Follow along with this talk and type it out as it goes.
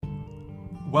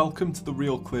Welcome to the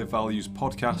Real Clear Values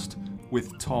podcast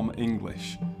with Tom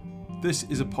English. This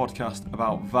is a podcast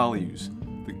about values,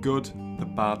 the good, the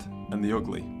bad and the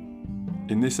ugly.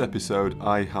 In this episode,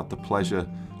 I had the pleasure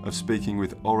of speaking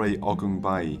with Ore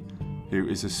Ogunbayi, who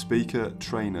is a speaker,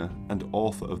 trainer and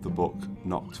author of the book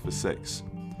Knocked for Six.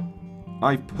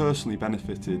 I've personally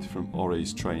benefited from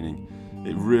Ore's training.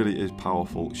 It really is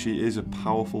powerful. She is a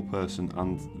powerful person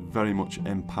and very much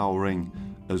empowering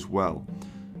as well.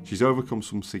 She's overcome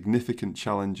some significant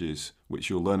challenges,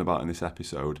 which you'll learn about in this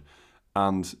episode,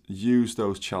 and used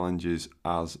those challenges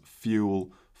as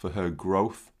fuel for her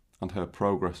growth and her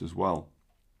progress as well.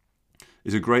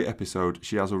 It's a great episode.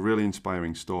 She has a really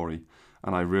inspiring story,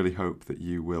 and I really hope that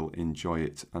you will enjoy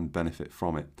it and benefit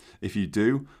from it. If you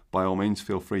do, by all means,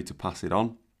 feel free to pass it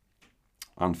on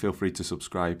and feel free to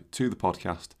subscribe to the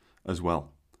podcast as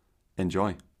well.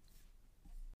 Enjoy.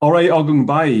 Ore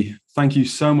Ogunbayi, thank you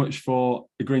so much for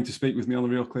agreeing to speak with me on the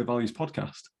Real Clear Values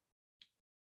podcast.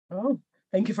 Oh,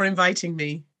 thank you for inviting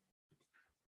me.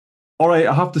 Ore,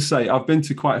 I have to say, I've been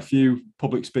to quite a few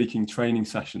public speaking training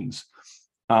sessions,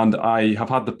 and I have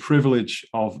had the privilege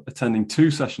of attending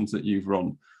two sessions that you've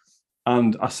run.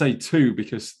 And I say two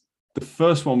because the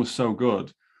first one was so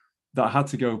good that I had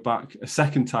to go back a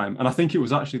second time. And I think it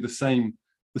was actually the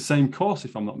same course,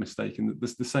 if I'm not mistaken,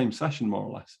 the same session, more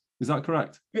or less. Is that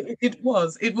correct? It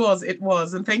was.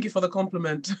 And thank you for the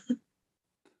compliment.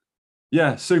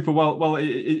 Yeah, super. Well,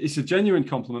 it's a genuine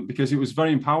compliment because it was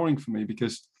very empowering for me,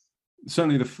 because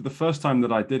certainly the first time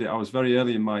that I did it, I was very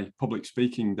early in my public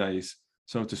speaking days,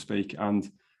 so to speak. And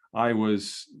I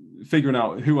was figuring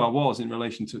out who I was in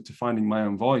relation to finding my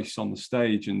own voice on the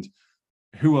stage and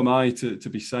who am I to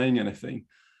be saying anything.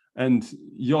 And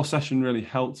your session really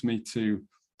helped me to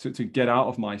get out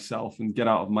of myself and get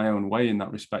out of my own way in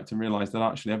that respect, and realize that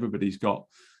actually everybody's got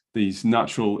these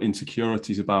natural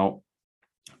insecurities about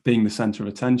being the center of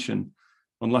attention,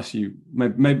 unless you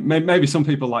maybe some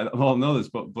people like that more than others,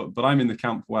 but I'm in the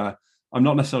camp where I'm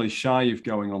not necessarily shy of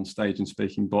going on stage and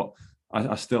speaking, but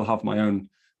I still have my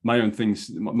own things,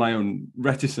 my own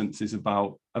reticences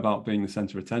about being the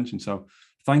center of attention. So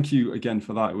thank you again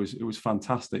for that. It was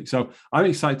fantastic. So I'm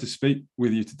excited to speak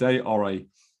with you today, Ore,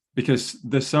 because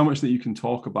there's so much that you can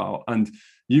talk about, and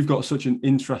you've got such an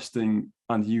interesting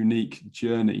and unique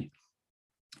journey.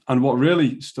 And what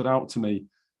really stood out to me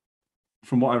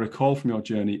from what I recall from your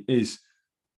journey is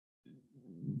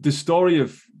the story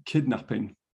of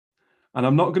kidnapping. And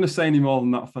I'm not going to say any more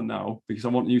than that for now, because I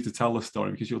want you to tell the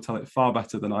story, because you'll tell it far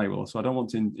better than I will. So I don't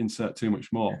want to insert too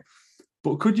much more.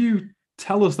 But could you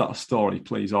tell us that story,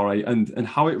 please, Ore, and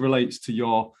how it relates to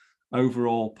your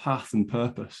overall path and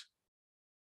purpose?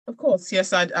 Of course,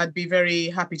 yes, I'd be very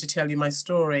happy to tell you my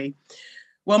story.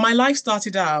 Well, my life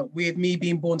started out with me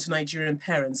being born to Nigerian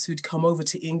parents who'd come over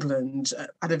to England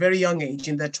at a very young age,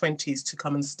 in their 20s, to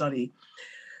come and study.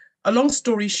 A long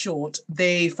story short,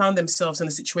 they found themselves in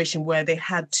a situation where they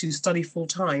had to study full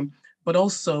time, but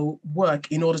also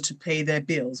work in order to pay their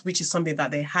bills, which is something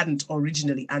that they hadn't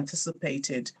originally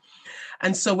anticipated.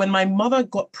 And so when my mother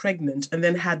got pregnant and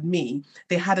then had me,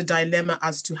 they had a dilemma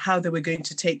as to how they were going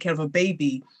to take care of a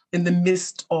baby in the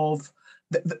midst of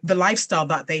the lifestyle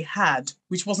that they had,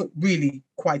 which wasn't really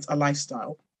quite a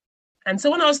lifestyle. And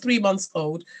so when I was 3 months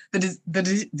old,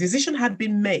 the decision had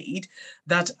been made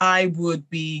that I would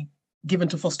be given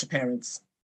to foster parents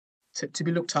to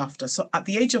be looked after. So at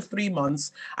the age of 3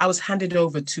 months, I was handed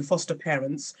over to foster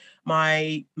parents.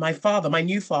 My father, my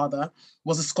new father,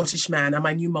 was a Scottish man, and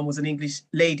my new mum was an English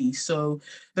lady. So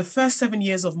the first 7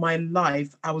 years of my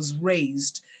life, I was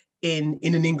raised in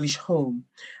an English home,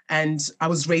 and I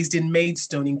was raised in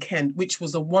Maidstone in Kent, which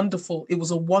was a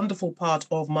wonderful part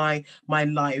of my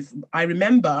life. I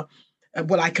remember,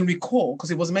 I can recall,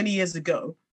 because it was many years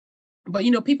ago, but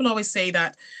people always say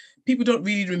that people don't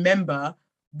really remember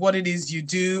what it is you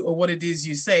do or what it is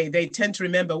you say. They tend to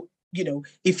remember,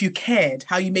 if you cared,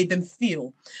 how you made them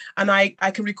feel. And I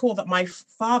can recall that my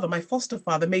foster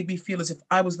father, made me feel as if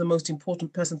I was the most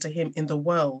important person to him in the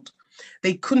world.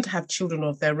 They couldn't have children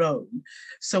of their own.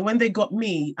 So when they got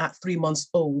me at 3 months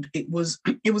old, it was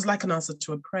like an answer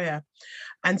to a prayer.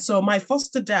 And so my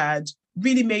foster dad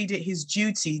really made it his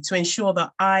duty to ensure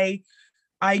that I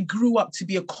grew up to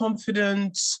be a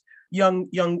confident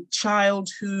young child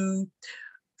who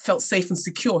felt safe and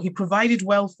secure. He provided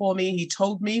well for me.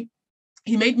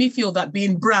 He made me feel that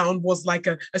being brown was like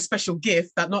a special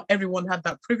gift, that not everyone had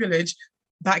that privilege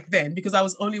back then, because I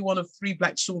was only one of 3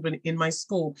 Black children in my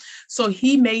school. So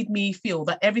he made me feel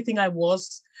that everything I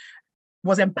was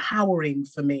empowering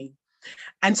for me.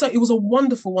 And so it was a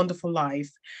wonderful, wonderful life.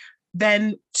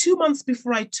 Then 2 months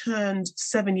before I turned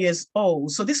 7 years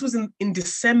old, so this was in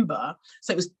December,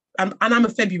 so it was, and I'm a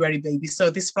February baby, so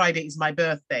this Friday is my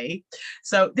birthday.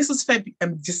 So this was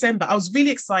December. I was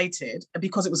really excited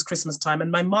because it was Christmas time,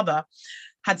 and my mother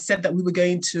had said that we were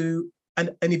going to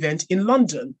an event in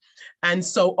London. And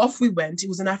so off we went. It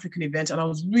was an African event, and I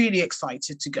was really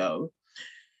excited to go.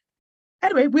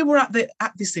 Anyway, we were at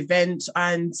this event,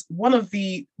 and one of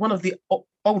the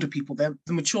older people there,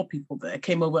 the mature people there,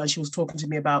 came over, and she was talking to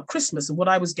me about Christmas and what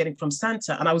I was getting from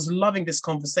Santa. And I was loving this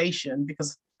conversation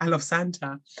because I love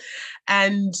Santa.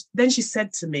 And then she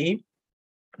said to me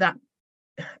that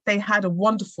they had a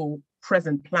wonderful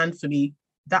present planned for me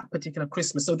that particular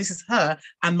Christmas. So this is her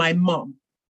and my mom.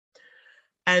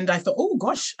 And I thought, oh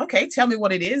gosh, okay, tell me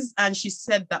what it is. And she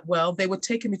said that, well, they were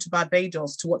taking me to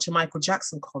Barbados to watch a Michael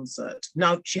Jackson concert.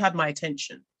 Now, she had my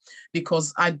attention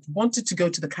because I wanted to go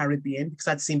to the Caribbean because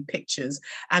I'd seen pictures,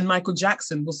 and Michael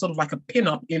Jackson was sort of like a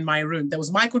pin-up in my room. There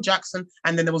was Michael Jackson,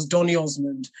 and then there was Donny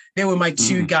Osmond. They were my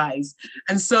two guys.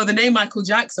 And so the name Michael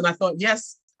Jackson, I thought,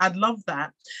 yes, I'd love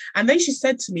that. And then she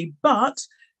said to me, but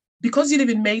because you live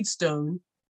in Maidstone,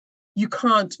 you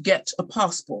can't get a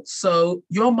passport. So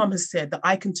your mum has said that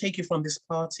I can take you from this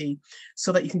party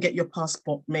so that you can get your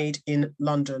passport made in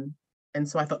London. And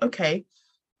so I thought, okay.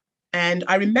 And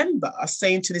I remember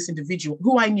saying to this individual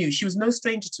who I knew, she was no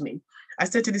stranger to me. I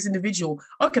said to this individual,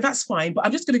 okay, that's fine, but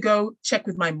I'm just going to go check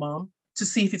with my mom to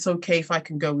see if it's okay if I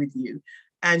can go with you.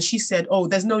 And she said, oh,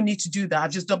 there's no need to do that.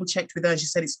 I've just double checked with her, and she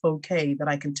said it's okay that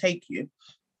I can take you.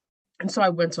 And so I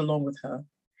went along with her.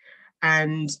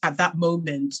 And at that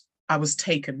moment, I was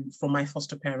taken from my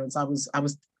foster parents. I was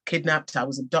kidnapped, I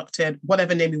was abducted,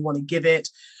 whatever name you want to give it,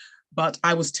 but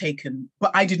I was taken.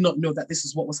 But I did not know that this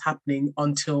is what was happening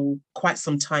until quite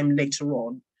some time later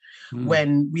on,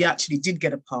 when we actually did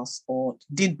get a passport,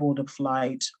 did board a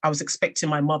flight. I was expecting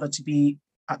my mother to be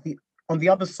on the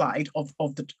other side of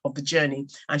the journey,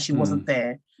 and she wasn't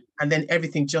there. And then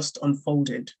everything just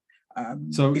unfolded.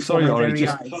 So sorry, Ori,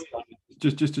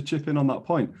 just to chip in on that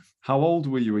point. How old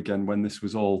were you again when this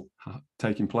was all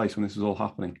taking place, when this was all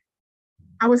happening?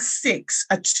 I was 6,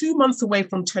 2 months away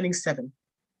from turning 7.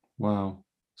 Wow.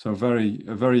 So a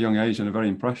very young age and a very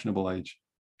impressionable age.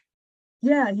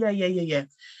 Yeah.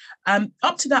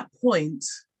 Up to that point,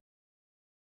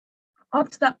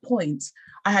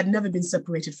 I had never been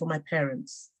separated from my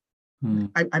parents.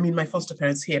 I mean, my foster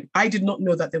parents here. I did not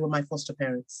know that they were my foster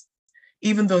parents.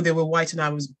 Even though they were white and I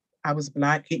was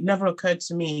black, it never occurred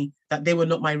to me that they were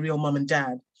not my real mom and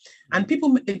dad. And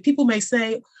people may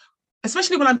say,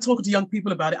 especially when I'm talking to young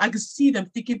people about it, I could see them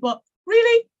thinking, but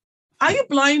really? Are you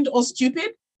blind or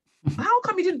stupid? How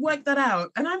come you didn't work that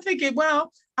out? And I'm thinking,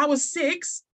 well, I was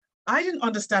 6. I didn't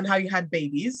understand how you had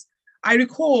babies. I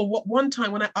recall one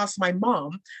time when I asked my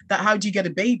mom that, how do you get a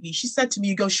baby? She said to me,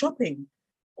 you go shopping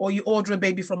or you order a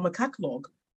baby from a catalog.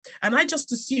 And I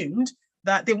just assumed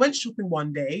that they went shopping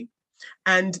one day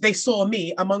and they saw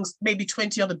me amongst maybe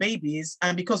 20 other babies.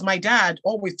 And because my dad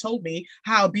always told me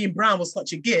how being brown was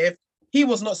such a gift, he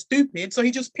was not stupid. So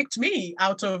he just picked me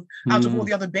out of all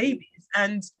the other babies.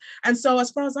 And so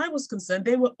as far as I was concerned,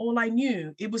 they were all I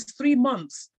knew. It was 3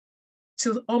 months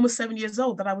till almost 7 years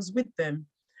old that I was with them.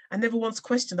 I never once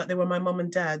questioned that they were my mom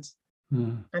and dad.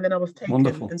 And then I was taken.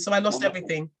 Wonderful. And so I lost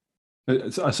everything.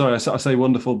 Sorry, I say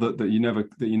wonderful that you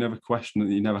never questioned,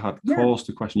 that you never had cause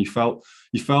to question. You felt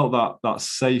that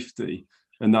safety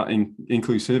and that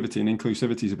inclusivity, and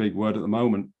inclusivity is a big word at the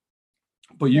moment.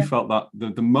 But you felt that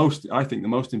the most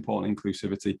important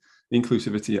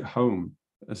inclusivity at home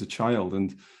as a child,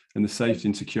 and the safety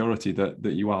and security that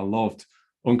you are loved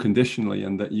unconditionally,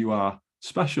 and that you are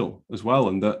special as well,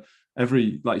 and that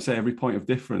every point of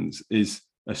difference is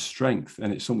a strength,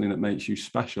 and it's something that makes you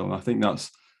special. And I think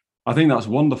that's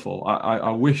wonderful.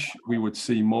 I wish we would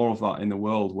see more of that in the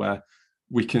world, where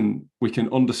we can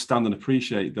understand and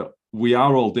appreciate that we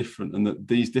are all different, and that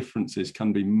these differences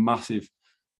can be massive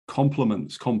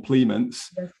complements,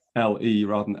 LE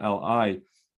rather than LI,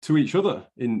 to each other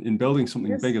in building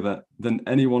something bigger than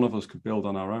any one of us could build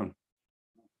on our own.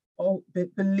 Oh,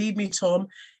 believe me, Tom,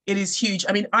 it is huge.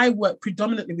 I mean, I work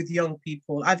predominantly with young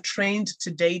people. I've trained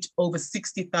to date over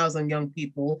 60,000 young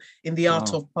people in the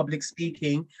art of public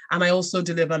speaking. And I also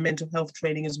deliver mental health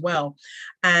training as well.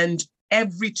 And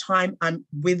every time I'm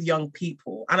with young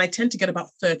people, and I tend to get about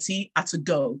 30 at a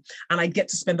go, and I get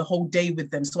to spend the whole day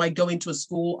with them. So I go into a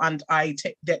school and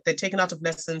they're taken out of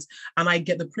lessons, and I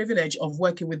get the privilege of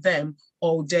working with them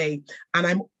all day. And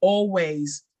I'm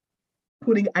always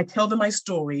I tell them my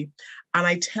story, and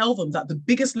I tell them that the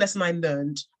biggest lesson I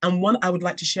learned, and one I would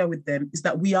like to share with them, is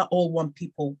that we are all one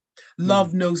people.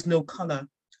 Love knows no color.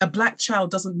 A Black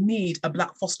child doesn't need a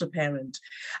Black foster parent.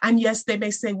 And yes, they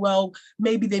may say, well,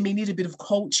 maybe they may need a bit of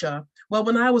culture. Well,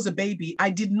 when I was a baby, I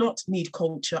did not need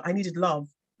culture. I needed love.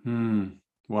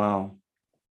 Wow.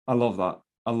 I love that.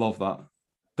 I love that.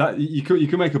 That you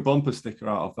could make a bumper sticker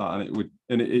out of that,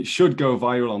 and it should go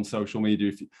viral on social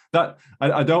media.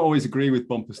 I don't always agree with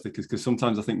bumper stickers because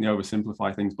sometimes I think they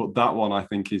oversimplify things, but that one I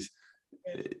think is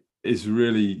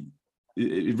really,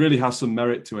 it really has some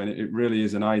merit to it. And it really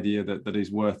is an idea that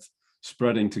is worth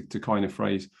spreading, to coin a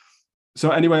phrase.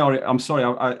 So anyway, Ori, I'm sorry,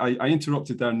 I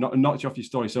interrupted there and knocked you off your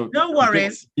story. So no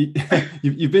worries.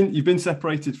 You've been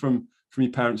separated from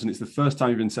your parents, and it's the first time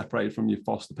you've been separated from your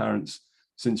foster parents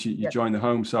since you joined the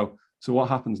home. So what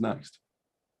happens next?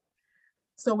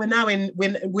 So we're now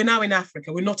in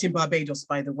Africa. We're not in Barbados,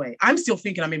 by the way. I'm still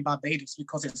thinking I'm in Barbados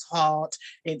because it's hot,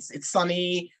 it's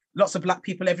sunny, lots of Black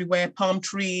people everywhere, palm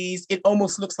trees. It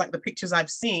almost looks like the pictures I've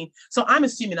seen. So I'm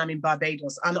assuming I'm in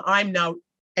Barbados, and I'm now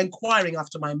inquiring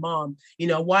after my mom.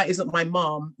 Why isn't my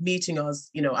mom meeting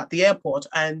us, at the airport?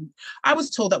 And I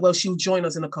was told that, well, she'll join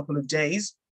us in a couple of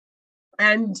days.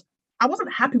 And I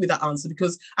wasn't happy with that answer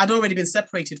because I'd already been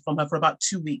separated from her for about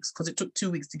 2 weeks, because it took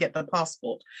 2 weeks to get the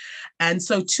passport. And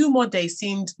so 2 more days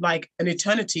seemed like an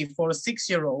eternity for a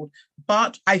 6-year-old,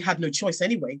 but I had no choice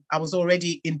anyway. I was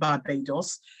already in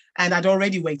Barbados and I'd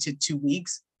already waited 2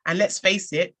 weeks. And let's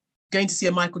face it, going to see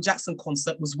a Michael Jackson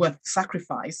concert was worth the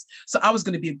sacrifice. So I was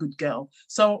going to be a good girl.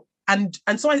 So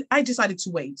I decided to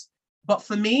wait. But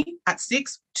for me, at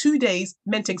 6, 2 days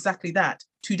meant exactly that,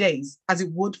 2 days, as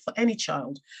it would for any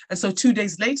child. And so 2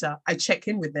 days later, I check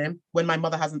in with them when my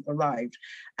mother hasn't arrived.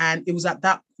 And it was at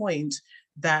that point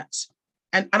that,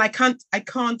 and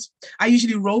I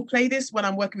usually role play this when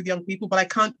I'm working with young people, but I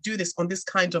can't do this on this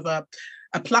kind of a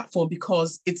platform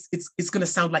because it's going to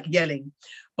sound like yelling.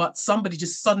 But somebody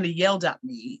just suddenly yelled at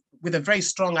me with a very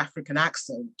strong African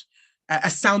accent, a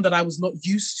sound that I was not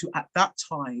used to at that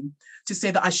time, to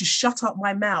say that I should shut up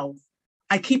my mouth.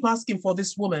 I keep asking for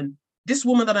this woman. This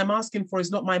woman that I'm asking for is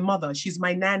not my mother. She's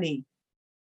my nanny.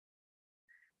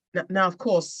 Now, of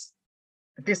course,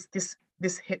 this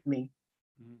hit me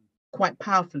quite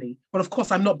powerfully. But of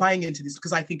course, I'm not buying into this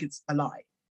because I think it's a lie.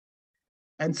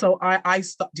 And so I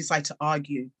decide to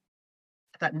argue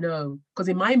that no, because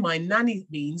in my mind, nanny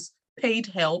means paid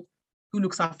help who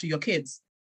looks after your kids.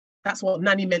 That's what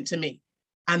nanny meant to me.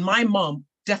 And my mom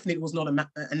definitely was not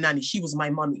a nanny. She was my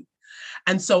mommy.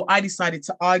 And so I decided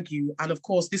to argue. And of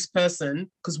course, this person,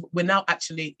 because we're now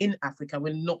actually in Africa,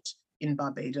 we're not in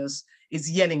Barbados, is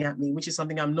yelling at me, which is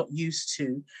something I'm not used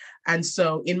to. And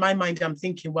so in my mind, I'm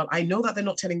thinking, well, I know that they're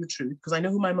not telling the truth because I know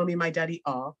who my mommy and my daddy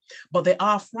are, but they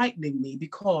are frightening me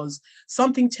because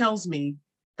something tells me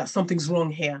that something's wrong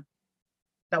here.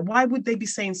 That why would they be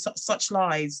saying such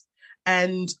lies?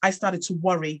 And I started to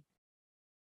worry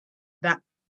that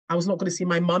I was not going to see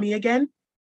my mommy again.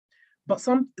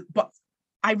 But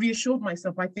I reassured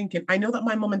myself by thinking, I know that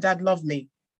my mom and dad love me,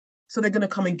 so they're going to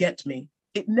come and get me.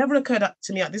 It never occurred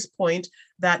to me at this point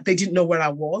that they didn't know where I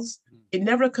was. It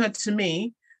never occurred to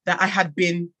me that I had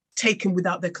been taken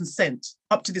without their consent.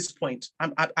 Up to this point,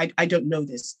 I don't know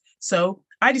this. So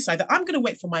I decided I'm going to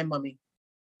wait for my mommy.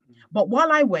 But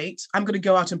while I wait, I'm going to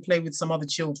go out and play with some other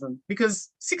children because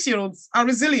 6-year-olds are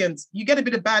resilient. You get a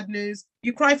bit of bad news,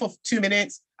 you cry for 2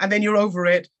 minutes, and then you're over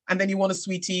it. And then you want a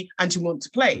sweetie and you want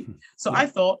to play. So I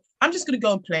thought, I'm just going to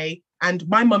go and play and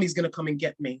my mummy's going to come and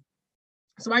get me.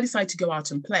 So I decided to go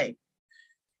out and play.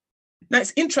 Now,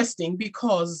 it's interesting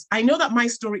because I know that my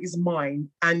story is mine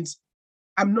and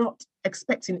I'm not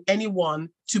expecting anyone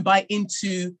to buy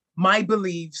into my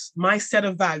beliefs, my set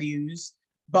of values,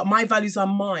 but my values are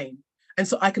mine. And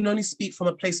so I can only speak from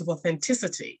a place of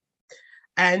authenticity.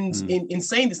 And in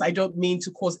saying this, I don't mean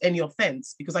to cause any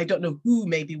offense because I don't know who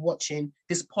may be watching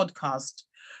this podcast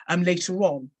later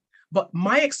on. But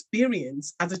my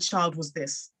experience as a child was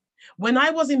this. When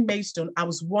I was in Maidstone, I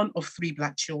was one of 3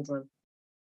 Black children.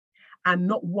 And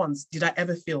not once did I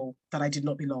ever feel that I did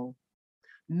not belong.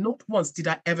 Not once did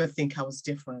I ever think I was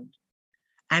different.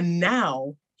 And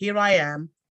now, here I am.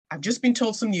 I've just been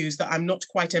told some news that I'm not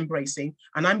quite embracing,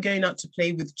 and I'm going out to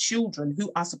play with children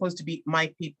who are supposed to be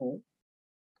my people.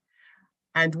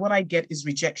 And what I get is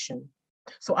rejection.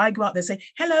 So I go out there and say,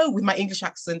 hello, with my English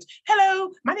accent.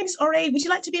 Hello, my name is Ore. Would you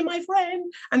like to be my friend?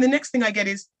 And the next thing I get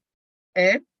is,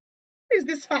 who is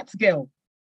this fat girl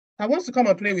that wants to come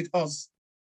and play with us?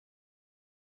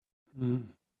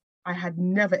 I had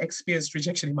never experienced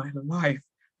rejection in my life.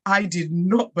 I did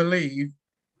not believe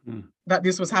that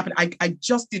this was happening. I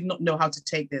just did not know how to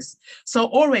take this. So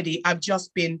already I've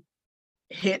just been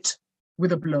hit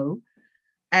with a blow.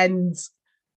 And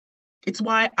It's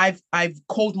why I've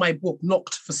called my book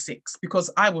Knocked for Six, because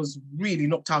I was really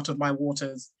knocked out of my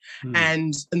waters.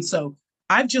 Mm. And so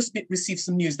I've just received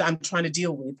some news that I'm trying to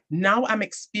deal with. Now I'm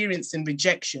experiencing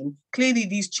rejection. Clearly,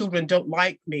 these children don't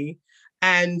like me,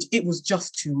 and it was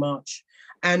just too much.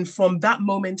 And from that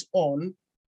moment on,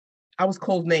 I was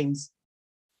called names.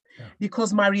 Yeah.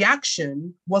 Because my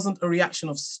reaction wasn't a reaction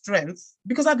of strength,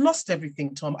 because I'd lost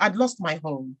everything, Tom. I'd lost my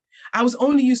home. I was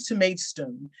only used to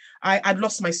Maidstone. I'd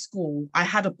lost my school. I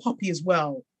had a puppy as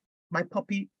well. My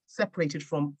puppy separated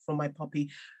from my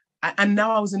puppy. And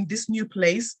now I was in this new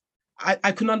place.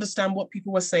 I couldn't understand what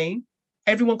people were saying.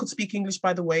 Everyone could speak English,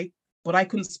 by the way, but I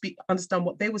couldn't understand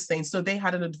what they were saying. So they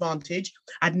had an advantage.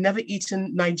 I'd never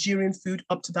eaten Nigerian food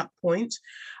up to that point.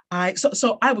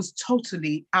 So I was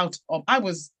totally out of, I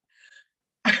was,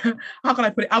 how can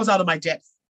I put it? I was out of my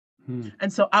depth.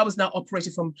 And so I was now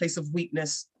operating from a place of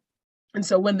weakness. And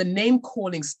so when the name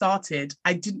calling started,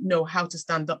 I didn't know how to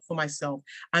stand up for myself.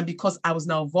 And because I was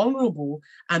now vulnerable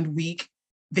and weak,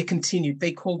 they continued.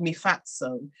 They called me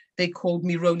Fatso. They called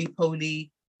me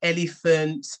Roly-Poly,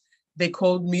 Elephant. They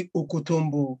called me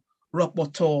Okotombo,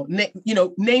 Rockboto,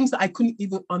 names that I couldn't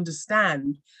even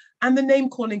understand. And the name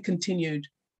calling continued.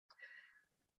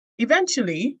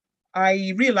 Eventually,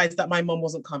 I realized that my mom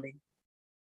wasn't coming.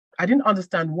 I didn't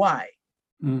understand why,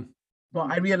 but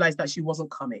I realized that she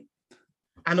wasn't coming.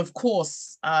 And of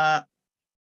course,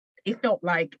 it felt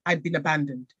like I'd been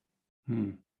abandoned.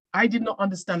 I did not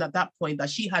understand at that point that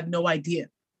she had no idea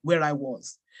where I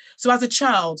was. So as a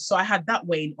child, I had that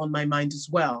weighing on my mind as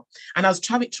well. And I was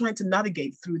trying to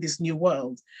navigate through this new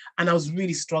world, and I was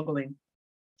really struggling.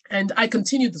 And I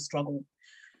continued the struggle.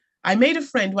 I made a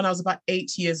friend when I was about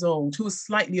 8 years old, who was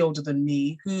slightly older than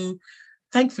me, who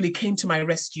thankfully came to my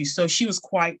rescue. So she was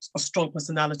quite a strong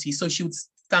personality. So she would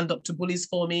stand up to bullies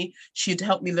for me. She'd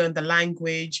help me learn the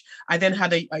language. I then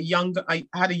had a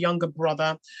younger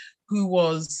brother who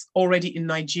was already in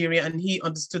Nigeria, and he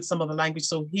understood some of the language.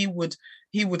 So he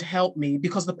would help me,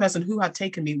 because the person who had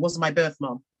taken me was my birth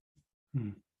mom.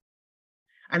 And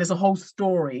there's a whole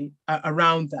story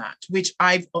around that, which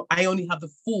I only have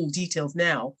the full details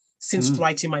now since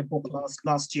writing my book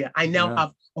last year. I now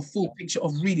have a full picture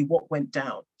of really what went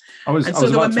down. There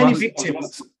were many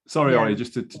victims. Sorry, Ori,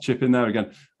 just to chip in there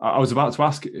again. I was about to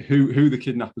ask who the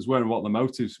kidnappers were and what the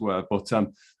motives were, but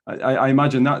I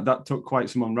imagine that took quite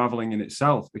some unraveling in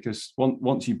itself, because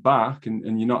once you're back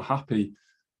and you're not happy,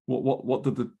 what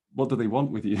do they want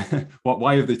with you?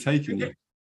 Why have they taken you?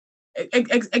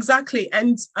 Exactly.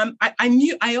 And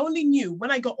I only knew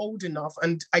when I got old enough,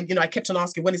 and I kept on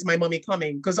asking, when is my mummy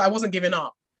coming? Because I wasn't giving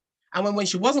up. And when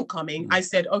she wasn't coming, I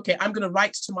said, okay, I'm going to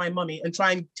write to my mummy and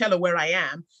try and tell her where I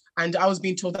am. And I was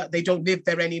being told that they don't live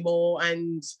there anymore.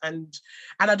 And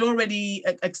I'd already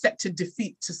accepted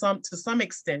defeat to some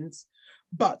extent.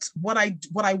 But what I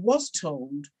was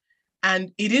told,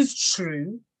 and it is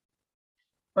true,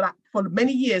 but for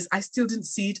many years, I still didn't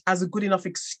see it as a good enough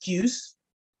excuse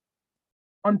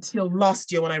until last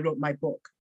year when I wrote my book.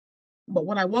 But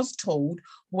what I was told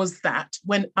was that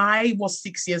when I was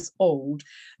 6 years old,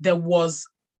 there was,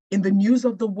 in the news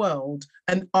of the world,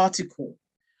 an article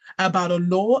about a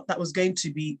law that was going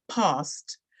to be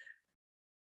passed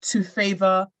to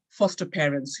favor foster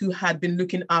parents who had been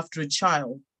looking after a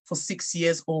child for 6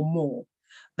 years or more,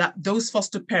 that those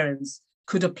foster parents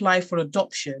could apply for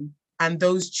adoption and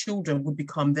those children would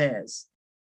become theirs.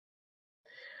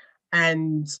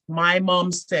 And my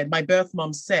birth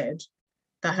mom said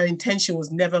that her intention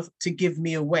was never to give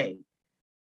me away,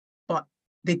 but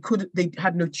they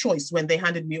had no choice when they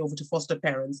handed me over to foster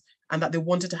parents, and that they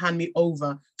wanted to hand me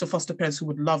over to foster parents who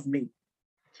would love me.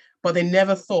 But they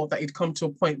never thought that it'd come to a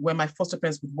point where my foster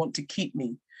parents would want to keep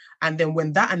me. And then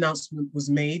when that announcement was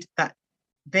made, that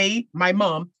my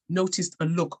mom noticed a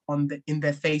look in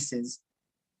their faces.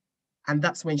 And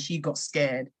that's when she got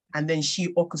scared. And then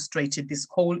she orchestrated this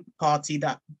whole party,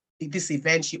 this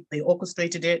event. They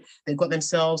orchestrated it. They got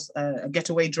themselves a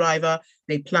getaway driver.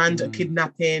 They planned a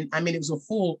kidnapping. I mean, it was a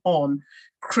full-on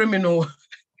criminal.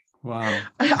 Wow.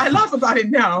 I laugh about it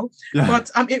now, but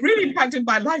it really impacted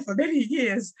my life for many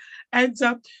years. And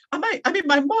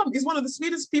my mom is one of the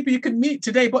sweetest people you can meet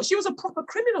today, but she was a proper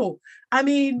criminal. I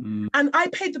mean, and I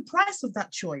paid the price of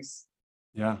that choice.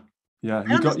 Yeah. Yeah,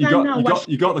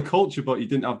 you got the culture, but you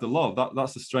didn't have the love.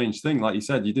 That's a strange thing. Like you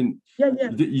said, you didn't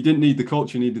need the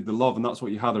culture, you needed the love, and that's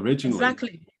what you had originally.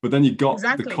 Exactly. But then you got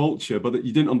the culture, but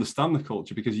you didn't understand the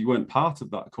culture because you weren't part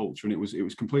of that culture, and it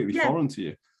was completely foreign to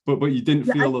you. But you didn't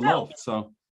feel the love.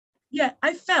 So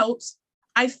I felt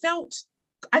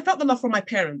the love from my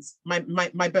parents, my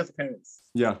birth parents.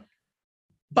 Yeah.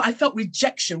 But I felt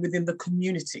rejection within the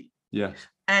community. Yes.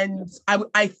 And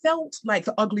I felt like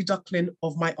the ugly duckling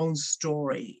of my own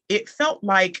story. It felt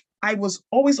like I was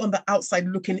always on the outside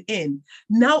looking in.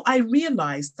 Now I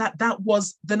realized that that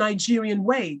was the Nigerian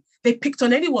way. They picked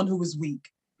on anyone who was weak.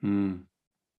 Mm.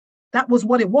 That was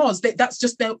what it was. That's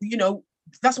just their,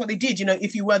 that's what they did.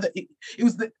 If you were it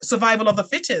was the survival of the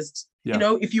fittest.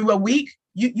 Yeah. If you were weak,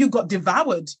 you got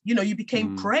devoured. You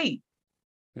became prey.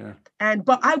 Yeah.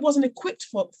 But I wasn't equipped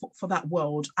for that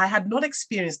world. I had not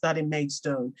experienced that in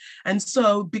Maidstone. And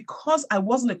so because I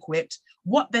wasn't equipped,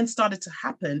 what then started to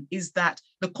happen is that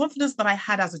the confidence that I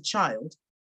had as a child,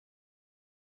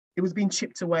 it was being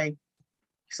chipped away.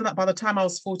 So that by the time I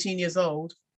was 14 years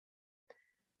old,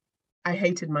 I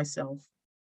hated myself.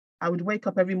 I would wake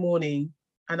up every morning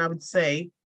and I would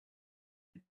say,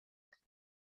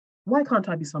 why can't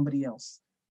I be somebody else?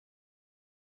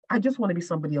 I just want to be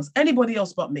somebody else, anybody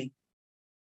else but me,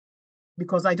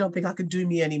 because I don't think I could do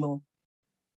me anymore.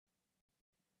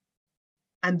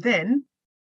 And then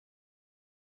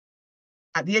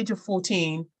at the age of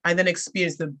 14, I then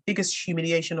experienced the biggest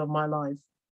humiliation of my life.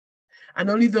 And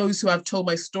only those who have told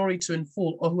my story to in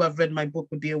full or who have read my book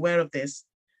would be aware of this.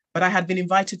 But I had been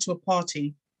invited to a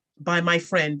party by my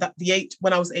friend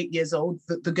when I was 8 years old,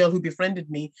 the girl who befriended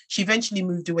me. She eventually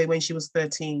moved away when she was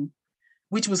 13,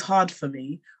 which was hard for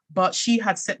me, but she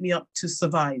had set me up to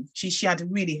survive. She had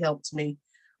really helped me,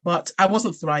 but I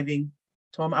wasn't thriving,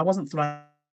 Tom. I wasn't thriving.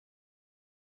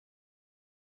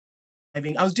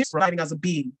 I was just thriving as a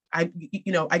being. I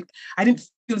didn't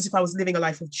feel as if I was living a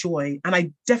life of joy, and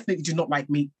I definitely did not like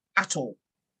me at all.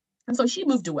 And so she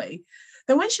moved away.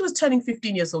 Then when she was turning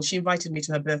 15 years old, she invited me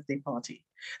to her birthday party.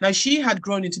 Now she had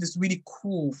grown into this really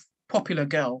cool, popular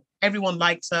girl. Everyone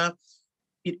liked her.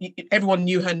 Everyone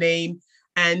knew her name.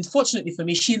 And fortunately for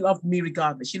me, she loved me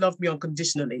regardless. She loved me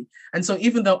unconditionally. And so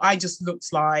even though I just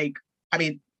looked like,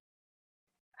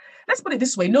 let's put it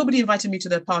this way, nobody invited me to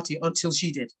their party until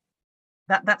she did.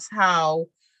 That's how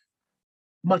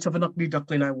much of an ugly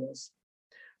duckling I was.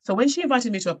 So when she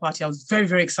invited me to a party, I was very,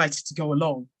 very excited to go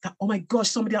along. That, oh my gosh,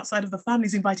 somebody outside of the family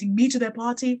is inviting me to their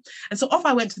party. And so off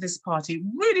I went to this party,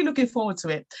 really looking forward to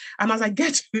it. And as I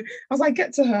get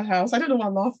to her house, I don't know why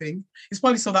I'm laughing. It's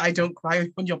probably so that I don't cry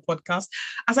on your podcast.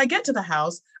 As I get to the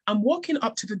house, I'm walking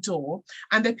up to the door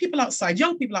and there are people outside,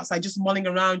 young people outside, just mulling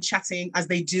around, chatting as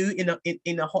they do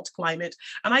in a hot climate.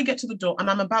 And I get to the door and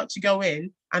I'm about to go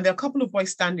in and there are a couple of boys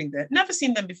standing there. Never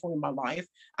seen them before in my life.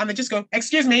 And they just go,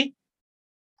 excuse me,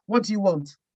 what do you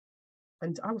want?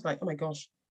 And I was like, oh my gosh,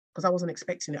 because I wasn't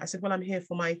expecting it. I said, well, I'm here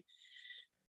for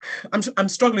I'm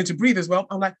struggling to breathe as well.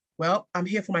 I'm like, well, I'm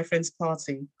here for my friend's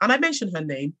party. And I mentioned her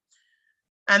name.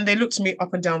 And they looked me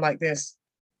up and down like this.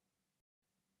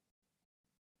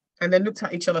 And then looked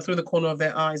at each other through the corner of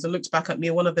their eyes and looked back at me.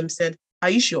 And one of them said, are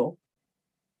you sure?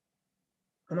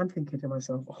 And I'm thinking to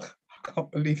myself, oh, I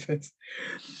can't believe this.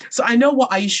 So I know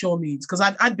what are you sure means because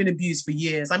I'd been abused for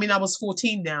years. I mean, I was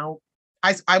 14 now.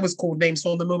 I was called names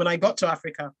from the moment I got to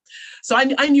Africa. So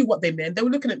I knew what they meant. They were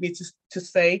looking at me to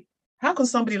say, how can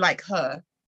somebody like her,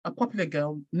 a popular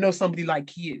girl, know somebody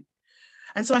like you?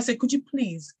 And so I said, could you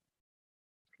please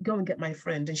go and get my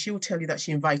friend? And she will tell you that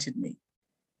she invited me.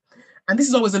 And this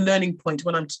is always a learning point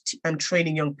when I'm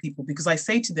training young people, because I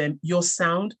say to them, your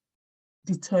sound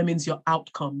determines your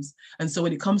outcomes. And so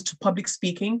when it comes to public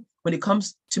speaking, when it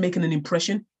comes to making an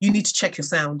impression, you need to check your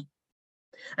sound.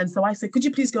 And so I said, could you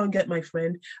please go and get my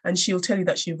friend? And she'll tell you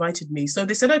that she invited me. So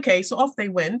they said, okay. So off they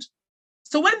went.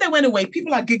 So when they went away,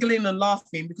 people are giggling and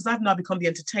laughing because I've now become the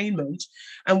entertainment.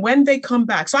 And when they come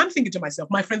back, so I'm thinking to myself,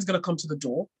 my friend's going to come to the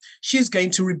door. She's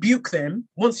going to rebuke them.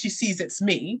 Once she sees it's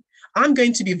me, I'm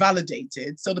going to be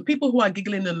validated. So the people who are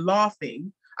giggling and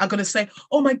laughing are going to say,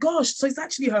 oh my gosh, so it's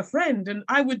actually her friend. And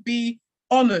I would be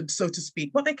honored, so to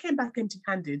speak. But they came back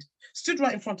empty-handed, stood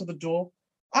right in front of the door,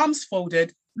 arms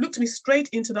folded, looked me straight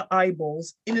into the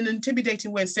eyeballs in an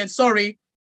intimidating way and said, sorry,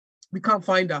 we can't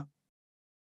find her.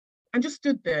 And just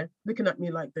stood there looking at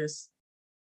me like this.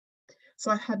 So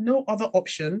I had no other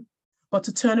option but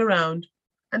to turn around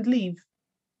and leave.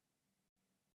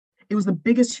 It was the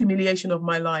biggest humiliation of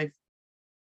my life.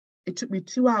 It took me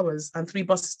 2 hours and 3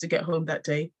 buses to get home that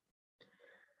day.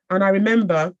 And I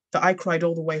remember that I cried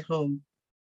all the way home.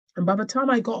 And by the time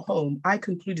I got home, I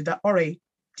concluded that, Ore,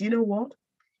 do you know what?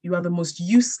 You are the most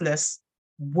useless,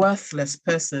 worthless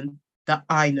person that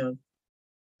I know.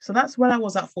 So that's where I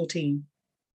was at 14.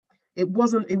 It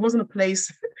wasn't a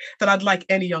place that I'd like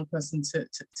any young person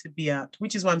to be at,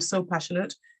 which is why I'm so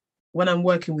passionate when I'm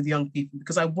working with young people,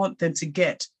 because I want them to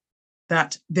get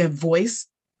that their voice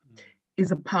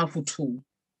is a powerful tool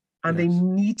and they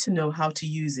need to know how to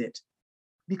use it.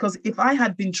 Because if I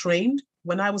had been trained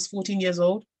when I was 14 years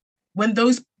old, When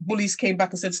those bullies came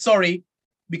back and said, sorry,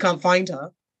 we can't find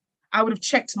her, I would have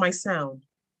checked my sound.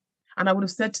 And I would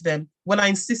have said to them, well, I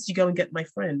insist you go and get my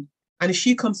friend. And if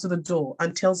she comes to the door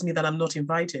and tells me that I'm not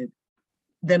invited,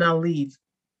 then I'll leave.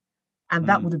 And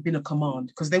that would have been a command,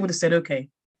 because they would have said, okay,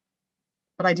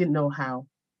 but I didn't know how.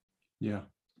 Yeah.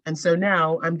 And so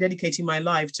now I'm dedicating my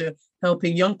life to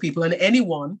helping young people and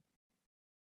anyone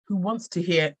who wants to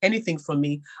hear anything from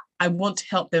me. I want to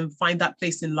help them find that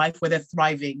place in life where they're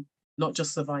thriving, not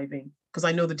just surviving, because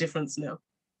I know the difference now.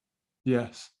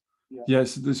 Yes.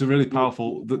 Yes, there's a really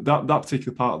powerful, that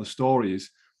particular part of the story is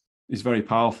very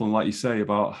powerful. And like you say,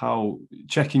 about how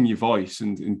checking your voice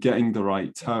and getting the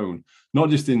right tone, not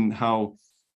just in how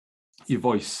your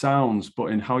voice sounds, but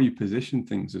in how you position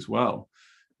things as well.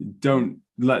 Don't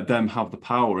let them have the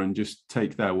power and just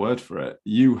take their word for it.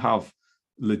 You have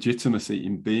legitimacy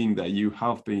in being there. You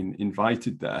have been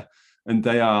invited there, and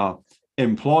they are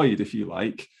employed, if you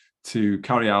like, to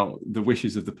carry out the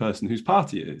wishes of the person whose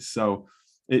party it is. So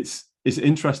it's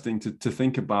interesting to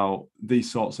think about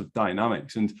these sorts of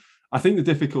dynamics. And I think the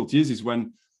difficulty is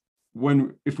when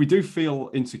if we do feel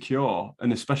insecure,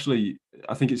 and especially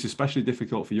I think it's especially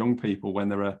difficult for young people when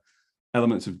there are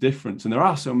elements of difference, and there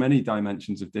are so many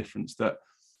dimensions of difference, that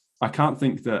I can't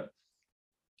think that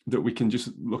we can just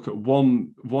look at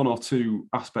one or two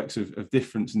aspects of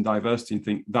difference and diversity and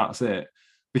think that's it,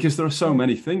 because there are so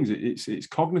many things. It's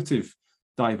cognitive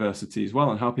diversity as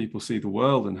well, and how people see the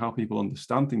world and how people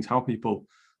understand things, how people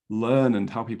learn and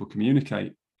how people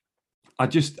communicate. I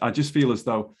just feel as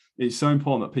though it's so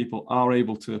important that people are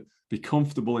able to be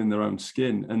comfortable in their own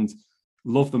skin and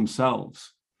love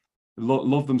themselves,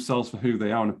 love themselves for who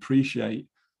they are, and appreciate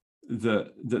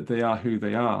that they are who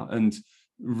they are, and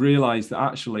realize that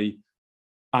actually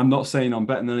I'm not saying I'm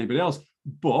better than anybody else,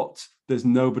 but there's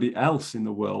nobody else in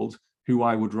the world who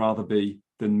I would rather be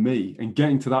than me. And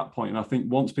getting to that point, and I think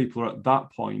once people are at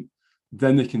that point,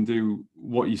 then they can do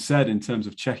what you said in terms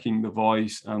of checking the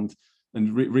voice and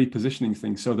repositioning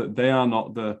things, so that they are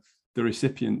not the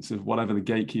recipients of whatever the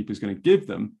gatekeeper is going to give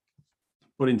them,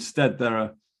 but instead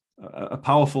they're a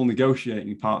powerful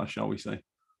negotiating partner, shall we say.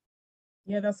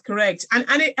 Yeah, that's correct. And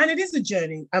it is a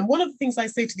journey. And one of the things I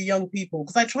say to the young people,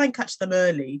 because I try and catch them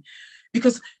early,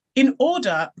 because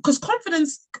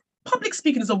confidence, public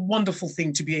speaking is a wonderful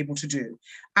thing to be able to do.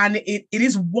 And it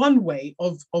is one way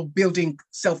of building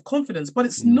self-confidence, but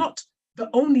it's not the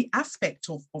only aspect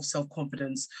of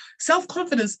self-confidence.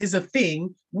 Self-confidence is a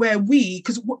thing where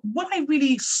because what I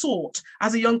really sought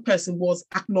as a young person was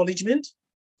acknowledgement,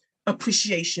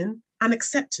 appreciation, and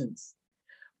acceptance.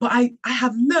 But I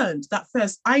have learned that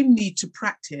first I need to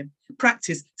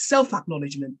practice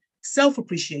self-acknowledgement,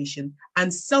 self-appreciation,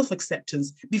 and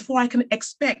self-acceptance before I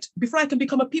can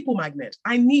become a people magnet.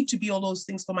 I need to be all those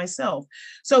things for myself.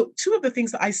 So two of the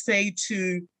things that I say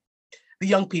to the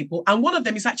young people, and one of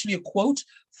them is actually a quote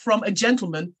from a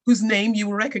gentleman whose name you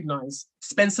will recognize,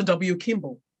 Spencer W.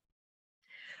 Kimball.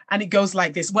 And it goes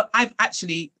like this. Well, I've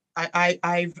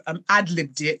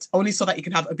ad-libbed it only so that it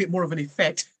can have a bit more of an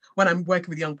effect when I'm working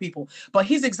with young people. But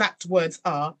his exact words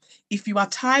are, if you are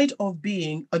tired of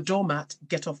being a doormat,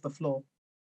 get off the floor.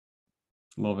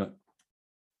 Love it.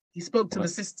 He spoke to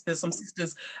some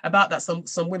sisters about that,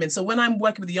 some women. So when I'm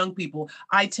working with the young people,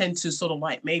 I tend to sort of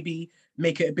like maybe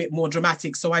make it a bit more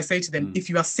dramatic. So I say to them, if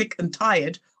you are sick and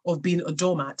tired of being a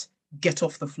doormat, get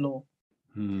off the floor.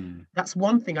 That's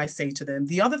one thing I say to them.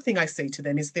 The other thing I say to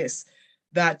them is this,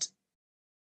 that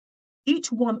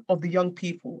each one of the young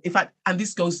people, in fact, and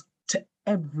this goes to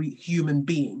every human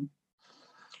being,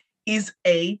 is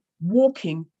a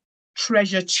walking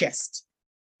treasure chest.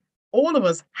 All of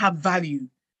us have value.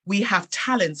 We have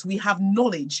talents, we have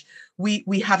knowledge, we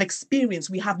have experience,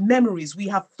 we have memories, we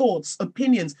have thoughts,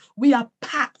 opinions. We are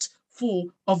packed full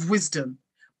of wisdom.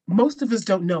 Most of us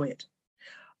don't know it.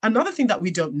 Another thing that we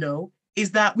don't know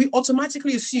is that we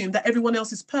automatically assume that everyone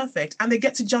else is perfect and they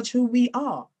get to judge who we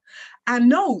are. And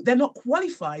no, they're not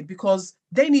qualified, because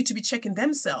they need to be checking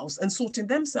themselves and sorting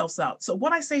themselves out. So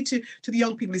what I say to the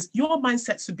young people is, your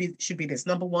mindset should be this.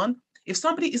 Number one, if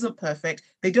somebody isn't perfect,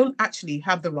 they don't actually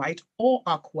have the right or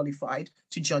are qualified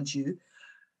to judge you.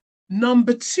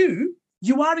 Number two,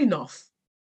 you are enough.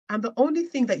 And the only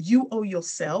thing that you owe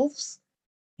yourselves,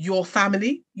 your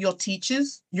family, your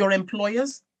teachers, your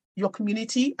employers, your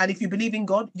community, and if you believe in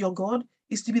God, your God,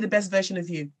 is to be the best version of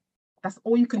you. That's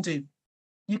all you can do.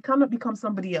 You cannot become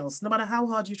somebody else, no matter how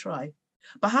hard you try.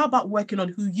 But how about working on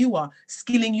who you are,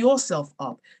 skilling yourself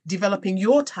up, developing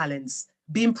your talents,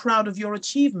 being proud of your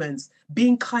achievements,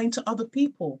 being kind to other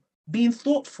people, being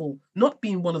thoughtful, not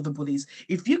being one of the bullies.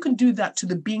 If you can do that to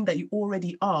the being that you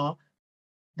already are,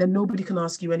 then nobody can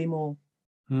ask you anymore.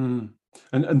 Hmm.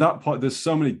 And that point, there's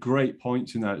so many great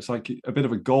points in there. It's like a bit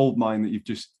of a gold mine that you've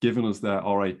just given us there,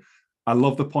 Ori. I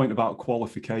love the point about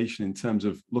qualification in terms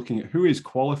of looking at who is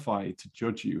qualified to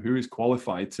judge you, who is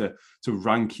qualified to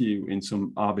rank you in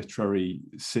some arbitrary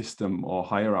system or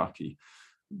hierarchy.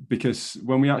 Because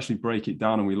when we actually break it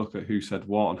down and we look at who said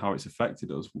what and how it's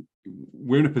affected us,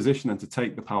 we're in a position then to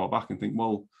take the power back and think,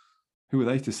 well, who are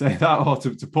they to say that, or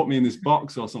to put me in this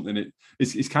box or something?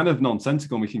 It's kind of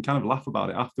nonsensical, and we can kind of laugh about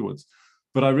it afterwards.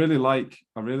 But I really like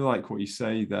what you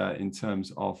say there in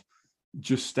terms of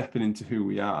just stepping into who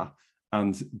we are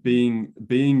and being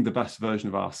the best version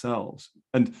of ourselves,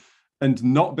 and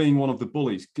not being one of the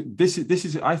bullies. This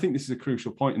is I think this is a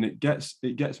crucial point, and it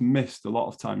gets missed a lot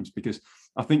of times, because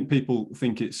I think people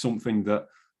think it's something that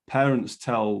parents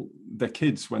tell their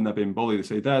kids when they're being bullied. They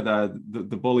say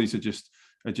the bullies are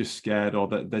just scared, or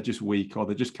that they're just weak, or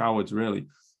they're just cowards, really.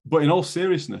 But in all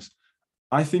seriousness,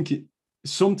 I think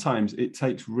sometimes it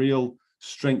takes real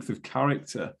strength of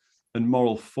character and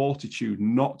moral fortitude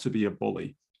not to be a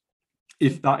bully,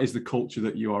 if that is the culture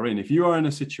that you are in. If you are in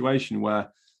a situation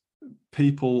where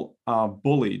people are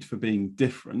bullied for being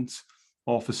different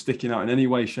or for sticking out in any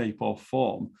way, shape, or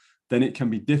form, then it can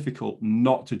be difficult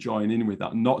not to join in with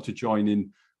that, not to join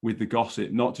in with the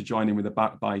gossip, not to join in with the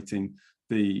backbiting,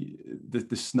 the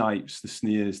snipes, the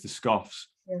sneers, the scoffs,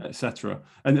 etc.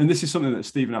 And this is something that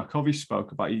Stephen R. Covey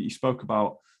spoke about. He spoke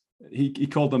about, he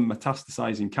called them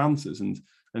metastasizing cancers,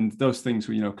 and those things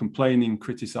were, complaining,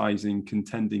 criticizing,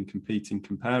 contending, competing,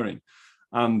 comparing.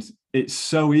 And it's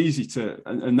so easy to,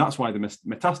 and that's why they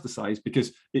metastasize,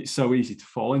 because it's so easy to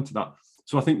fall into that.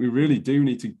 So I think we really do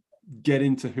need to get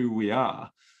into who we are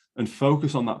and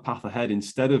focus on that path ahead,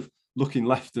 instead of looking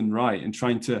left and right and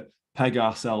trying to peg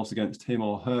ourselves against him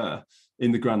or her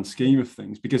in the grand scheme of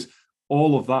things, because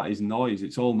all of that is noise.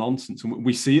 It's all nonsense. And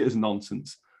we see it as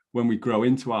nonsense when we grow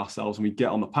into ourselves and we get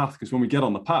on the path, because when we get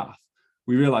on the path,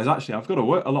 we realize, actually, I've got a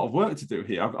lot of work to do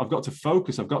here. I've got to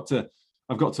focus. I've got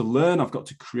to learn. I've got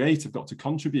to create. I've got to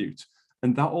contribute.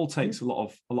 And that all takes a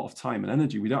lot of time and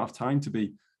energy. We don't have time to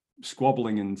be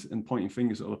squabbling and pointing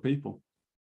fingers at other people.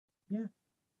 Yeah,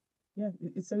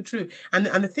 it's so true. And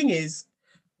the thing is,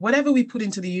 whatever we put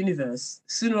into the universe,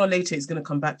 sooner or later, it's going to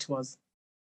come back to us.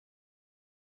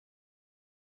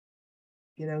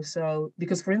 So,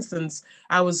 because, for instance,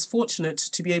 I was fortunate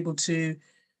to be able to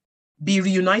be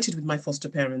reunited with my foster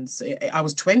parents. I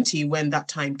was 20 when that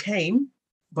time came,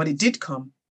 but it did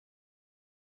come.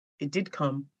 It did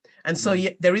come. And so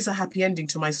there is a happy ending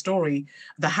to my story.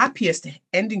 The happiest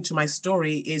ending to my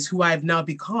story is who I've now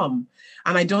become.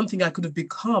 And I don't think I could have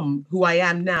become who I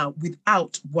am now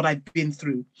without what I've been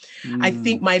through. I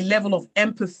think my level of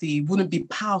empathy wouldn't be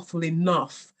powerful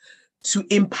enough to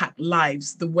impact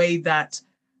lives the way that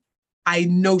I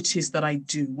notice that I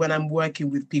do when I'm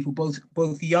working with people,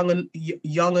 both young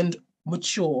and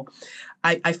mature.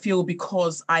 I feel,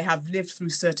 because I have lived through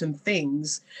certain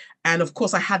things. And of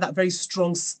course, I had that very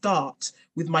strong start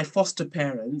with my foster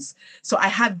parents. So I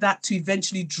had that to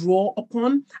eventually draw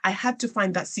upon. I had to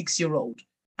find that 6-year-old.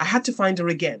 I had to find her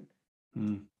again.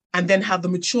 And then have the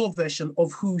mature version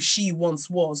of who she once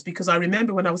was. Because I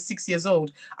remember when I was 6 years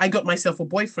old, I got myself a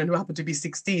boyfriend who happened to be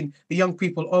 16. The young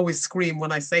people always scream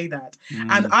when I say that.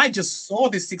 And I just saw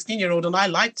this 16-year-old and I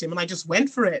liked him and I just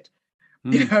went for it.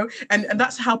 And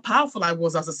that's how powerful I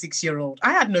was as a 6-year-old.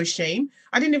 I had no shame.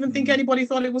 I didn't even think anybody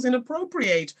thought it was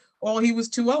inappropriate or he was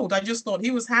too old. I just thought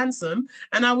he was handsome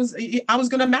and I was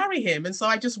going to marry him. And so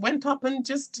I just went up and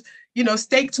just,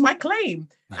 staked my claim.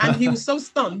 And he was so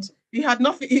stunned. He had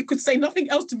nothing. He could say nothing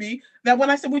else to me. That when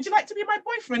I said, "Would you like to be my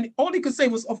boyfriend?" all he could say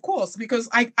was, "Of course," because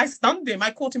I stunned him.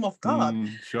 I caught him off guard.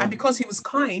 Sure. And because he was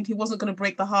kind, he wasn't going to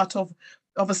break the heart of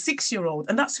a 6-year-old.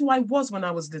 And that's who I was when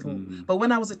I was little. But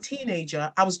when I was a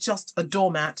teenager, I was just a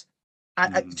doormat.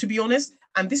 To be honest,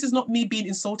 and this is not me being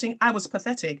insulting, I was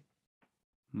pathetic.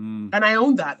 And I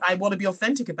own that. I want to be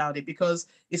authentic about it, because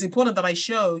it's important that I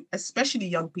show, especially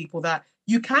young people, that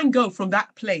you can go from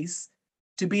that place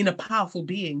to being a powerful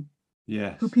being.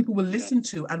 Who people will listen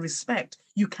to and respect.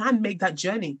 You can make that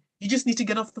journey. You just need to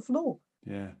get off the floor.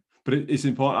 Yeah, but it's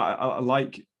important. I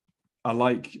like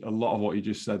a lot of what you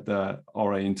just said there,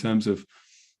 Ori, in terms of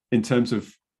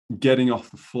getting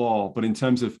off the floor, but in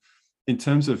terms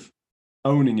of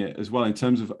owning it as well, in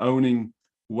terms of owning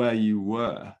where you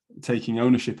were, taking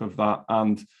ownership of that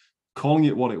and calling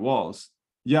it what it was.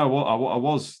 Yeah, well, I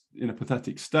was in a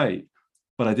pathetic state,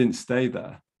 but I didn't stay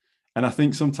there. And I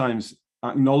think sometimes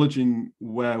acknowledging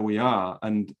where we are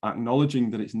and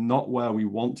acknowledging that it's not where we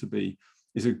want to be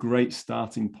is a great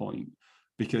starting point,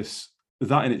 because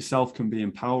that in itself can be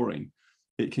empowering.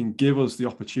 It can give us the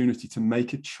opportunity to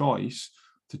make a choice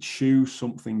to choose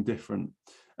something different.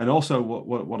 And also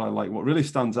what I like, what really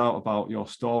stands out about your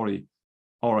story,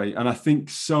 Ore, and I think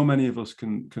so many of us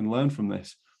can learn from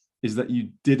this, is that you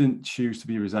didn't choose to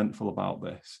be resentful about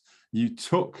this. You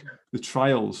took the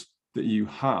trials that you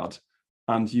had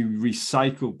and you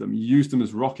recycled them, you used them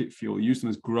as rocket fuel, you used them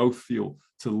as growth fuel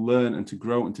to learn and to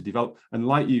grow and to develop. And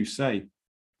like you say,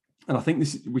 and I think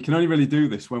we can only really do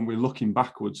this when we're looking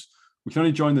backwards. We can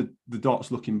only join the dots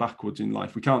looking backwards in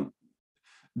life. We can't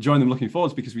join them looking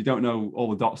forwards because we don't know all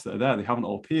the dots that are there. They haven't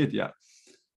all appeared yet.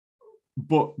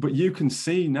 But you can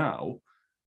see now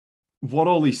what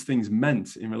all these things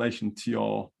meant in relation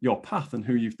to your path and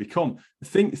who you've become.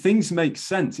 Things make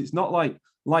sense. It's not like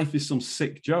life is some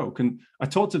sick joke. And I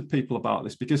talk to people about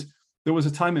this because there was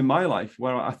a time in my life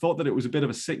where I thought that it was a bit of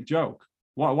a sick joke.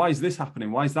 Why is this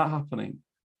happening? Why is that happening?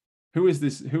 Who is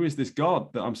this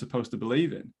God that I'm supposed to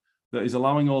believe in that is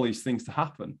allowing all these things to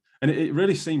happen? And it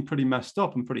really seemed pretty messed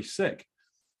up and pretty sick.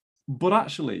 But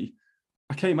actually,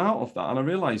 I came out of that and I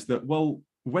realized that, well,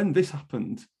 when this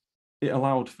happened, it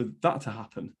allowed for that to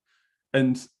happen.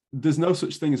 And there's no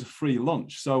such thing as a free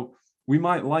lunch. So we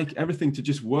might like everything to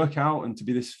just work out and to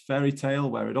be this fairy tale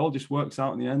where it all just works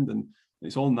out in the end and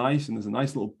it's all nice and there's a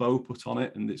nice little bow put on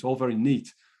it and it's all very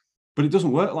neat. But it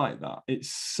doesn't work like that. It's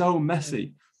so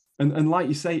messy. And like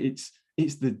you say,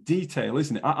 it's the detail,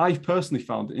 isn't it? I've personally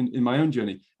found in my own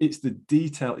journey, it's the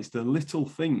detail, it's the little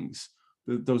things,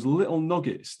 those little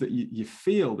nuggets that you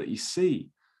feel, that you see,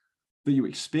 that you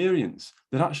experience,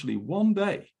 that actually one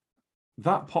day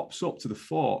that pops up to the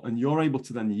fore and you're able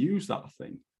to then use that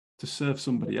thing to serve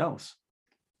somebody else.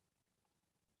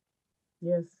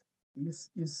 Yes,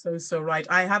 you're so right.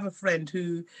 I have a friend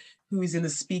who is in the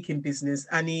speaking business,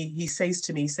 and he says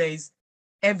to me,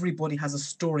 everybody has a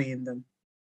story in them.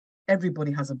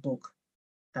 Everybody has a book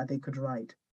that they could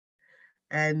write.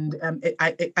 And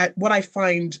what I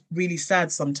find really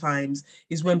sad sometimes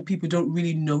is when people don't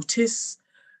really notice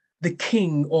the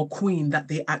king or queen that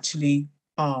they actually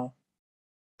are.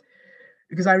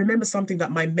 Because I remember something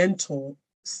that my mentor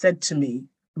said to me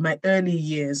in my early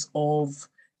years of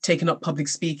taking up public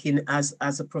speaking as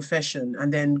a profession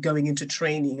and then going into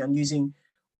training and using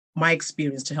my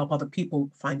experience to help other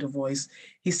people find a voice.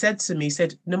 He said to me,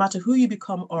 no matter who you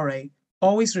become, Ore,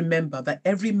 always remember that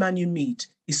every man you meet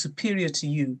is superior to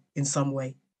you in some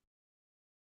way.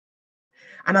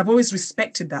 And I've always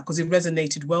respected that because it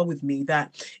resonated well with me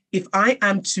that if I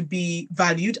am to be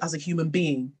valued as a human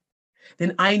being,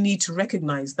 then I need to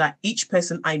recognize that each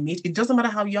person I meet, it doesn't matter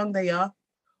how young they are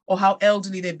or how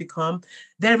elderly they've become,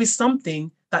 there is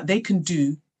something that they can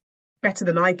do better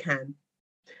than I can.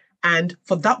 And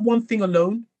for that one thing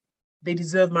alone, they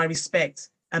deserve my respect.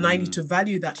 And I need to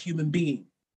value that human being.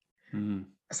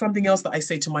 Something else that I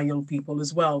say to my young people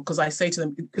as well, because I say to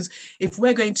them, because if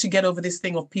we're going to get over this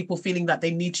thing of people feeling that they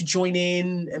need to join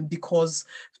in and because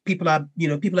people are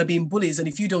being bullies, and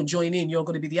if you don't join in, you're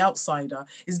going to be the outsider,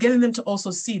 is getting them to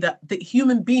also see that the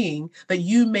human being that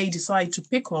you may decide to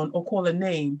pick on or call a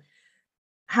name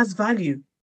has value.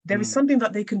 There is something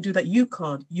that they can do that you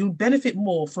can't. You'll benefit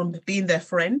more from being their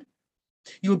friend.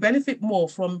 You'll benefit more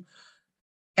from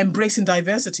embracing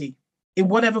diversity in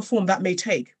whatever form that may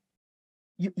take.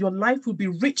 Your life will be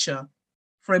richer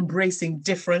for embracing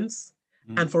difference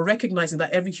and for recognizing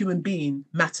that every human being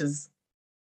matters.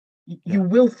 You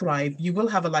will thrive. You will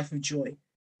have a life of joy.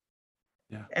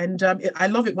 Yeah. And I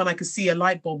love it when I could see a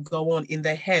light bulb go on in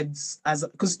their heads,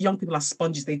 because young people are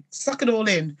sponges. They suck it all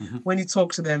in when you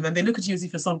talk to them, and they look at you as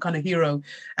if you're some kind of hero.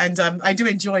 And I do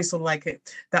enjoy that sort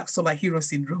of like hero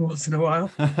syndrome once in a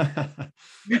while.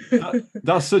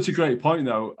 That's such a great point,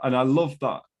 though, and I love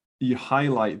that you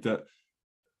highlight that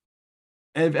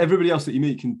everybody else that you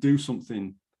meet can do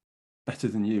something better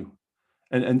than you,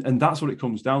 and that's what it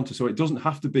comes down to. So it doesn't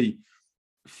have to be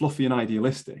fluffy and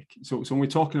idealistic. So when we're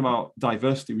talking about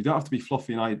diversity, we don't have to be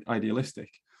fluffy and idealistic.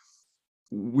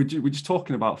 We're just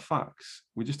talking about facts.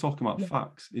 We're just talking about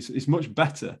facts. It's much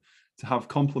better to have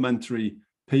complementary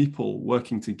people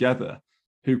working together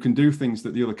who can do things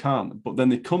that the other can't, but then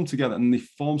they come together and they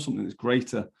form something that's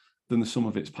greater than the sum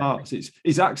of its parts.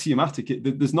 It's axiomatic.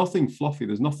 There's nothing fluffy.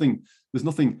 There's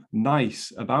nothing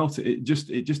nice about it. It just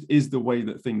is the way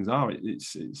that things are.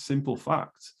 It's simple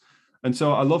facts. And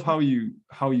so I love how you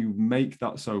make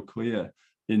that so clear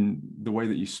in the way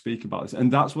that you speak about this.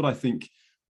 And that's what I think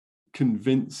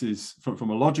convinces, from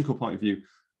a logical point of view,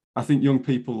 I think young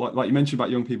people, like you mentioned about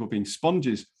young people being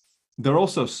sponges, they're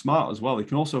also smart as well. They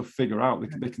can also figure out,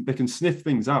 they can sniff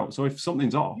things out. So if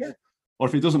something's off, or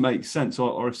if it doesn't make sense,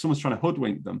 or if someone's trying to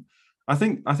hoodwink them, I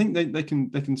think they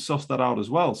can suss that out as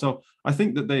well. So I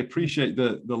think that they appreciate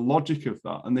the logic of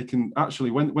that, and they can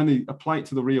actually, when they apply it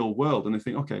to the real world, and they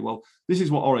think, okay, well, this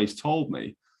is what Ore's told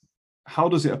me. How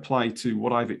does it apply to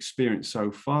what I've experienced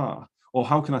so far? Or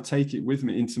how can I take it with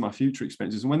me into my future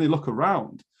experiences? And when they look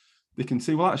around, they can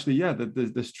see, well, actually, yeah,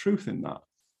 there's truth in that.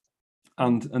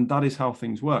 And that is how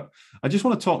things work. I just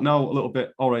want to talk now a little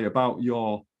bit, Ore, about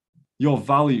your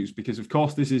values, because of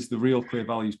course this is the Real Clear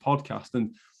Values podcast.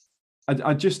 And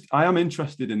I am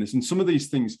interested in this. And some of these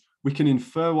things, we can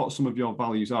infer what some of your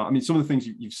values are. I mean, some of the things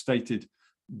you've stated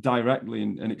directly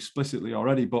and explicitly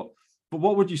already, but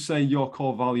what would you say your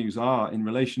core values are in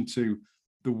relation to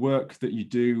the work that you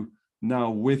do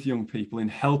now with young people in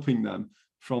helping them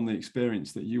from the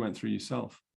experience that you went through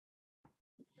yourself?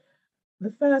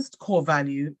 The first core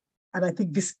value, and I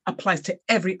think this applies to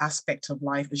every aspect of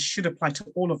life, it should apply to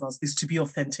all of us, is to be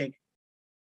authentic.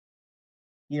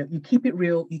 You know, you keep it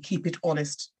real, you keep it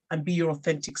honest, and be your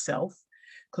authentic self,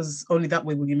 because only that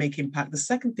way will you make impact. The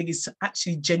second thing is to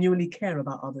actually genuinely care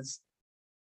about others.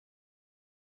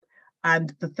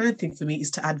 And the third thing for me is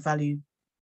to add value.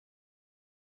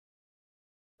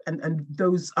 And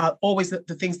those are always the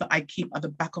things that I keep at the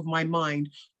back of my mind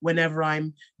whenever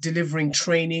I'm delivering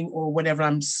training or whenever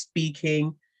I'm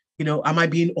speaking. You know, am I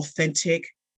being authentic?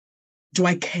 Do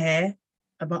I care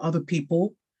about other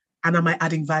people? And am I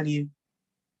adding value?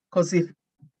 Because if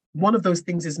one of those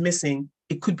things is missing,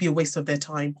 it could be a waste of their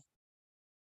time.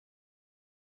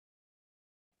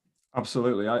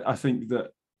 Absolutely. I think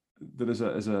that as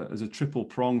a triple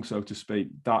prong, so to speak,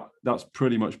 that's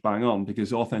pretty much bang on,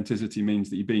 because authenticity means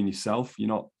that you're being yourself.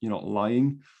 You're not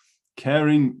lying.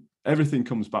 Caring, everything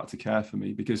comes back to care for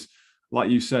me, because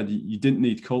like you said, you didn't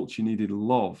need culture, you needed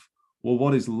love. Well,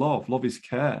 what is love? Love is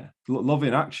care. Love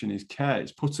in action is care.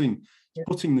 It's putting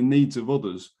the needs of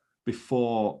others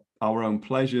before our own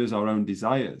pleasures, our own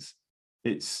desires.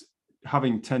 It's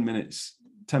having 10 minutes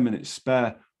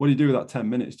spare. What do you do with that 10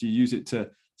 minutes? Do you use it to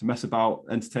mess about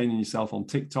entertaining yourself on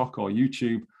TikTok or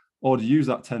YouTube, or do you use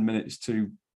that 10 minutes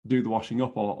to do the washing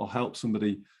up or help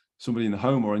somebody in the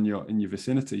home or in your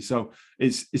vicinity? So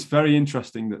it's very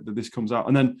interesting that this comes out.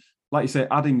 And then, like you say,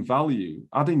 adding value,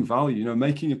 you know,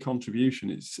 making a contribution.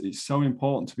 It's so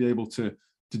important to be able to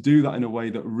do that in a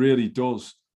way that really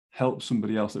does help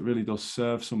somebody else, that really does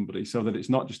serve somebody, so that it's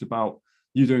not just about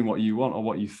you doing what you want or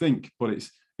what you think, but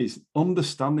it's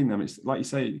understanding them. It's like you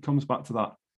say, it comes back to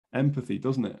that empathy,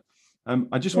 doesn't it?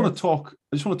 I just want to talk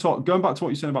going back to what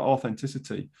you said about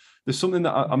authenticity. There's something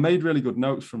that I made really good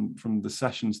notes from the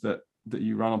sessions that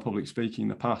you ran on public speaking in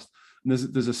the past, and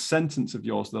there's a sentence of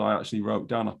yours that I actually wrote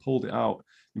down. I pulled it out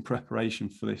in preparation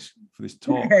for this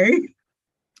talk. Okay.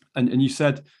 And you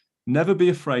said, never be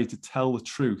afraid to tell the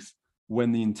truth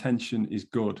when the intention is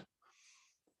good.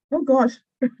 Oh gosh,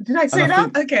 did I say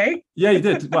that? Okay. Yeah, you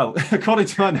did. Well, according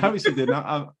to my notes, you did.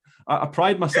 I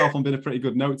pride myself on being a pretty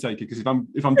good note taker, because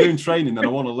if I'm doing training, then I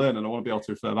want to learn and I want to be able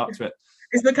to refer back to it.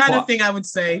 It's the kind of thing I would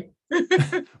say.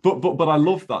 but I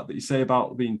love that you say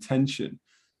about the intention,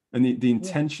 and the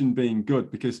intention being good,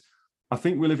 because I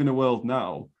think we live in a world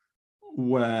now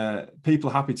where people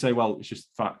are happy to say, well, it's just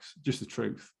facts, just the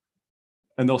truth.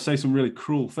 And they'll say some really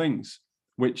cruel things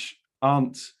which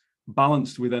aren't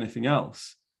balanced with anything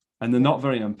else. And they're not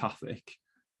very empathic.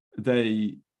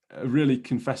 They are really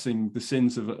confessing the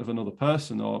sins of another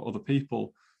person or other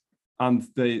people, and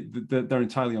they're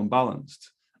entirely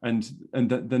unbalanced. And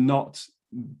they're not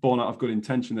born out of good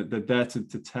intention, that they're there to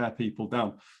tear people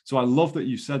down. So I love that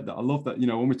you said that. I love that, you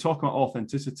know, when we talk about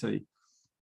authenticity,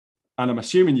 and I'm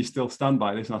assuming you still stand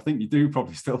by this, and I think you do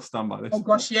probably still stand by this. Oh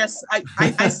gosh, yes.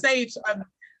 I say it.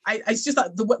 It's just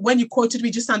that when you quoted me,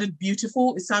 just sounded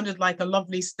beautiful. It sounded like a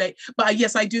lovely state. But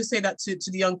yes, I do say that to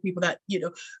the young people, that, you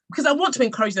know, because I want to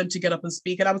encourage them to get up and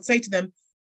speak. And I would say to them,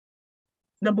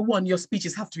 number one, your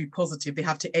speeches have to be positive. They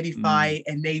have to edify,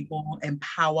 enable,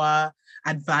 empower,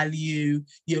 add value,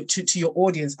 you know, to your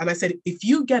audience. And I said, if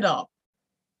you get up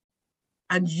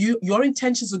and your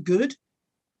intentions are good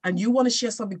and you want to share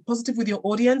something positive with your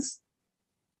audience,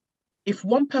 if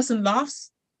one person laughs,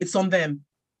 it's on them.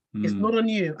 It's not on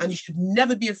you. And you should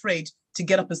never be afraid to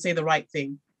get up and say the right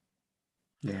thing.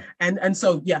 Yeah. And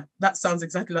so, yeah, that sounds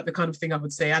exactly like the kind of thing I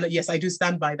would say. And yes, I do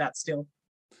stand by that still.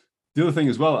 The other thing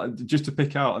as well, just to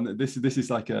pick out, and this is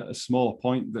like a small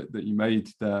point that you made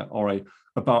there, Ore,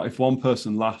 about if one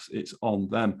person laughs, it's on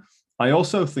them. I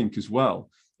also think as well,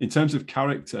 in terms of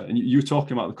character, and you're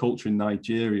talking about the culture in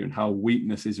Nigeria and how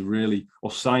weakness is really,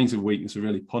 or signs of weakness are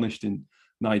really punished in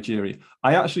Nigeria.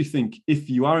 I actually think if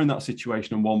you are in that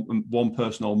situation and one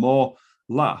person or more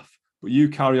laugh, but you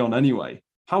carry on anyway,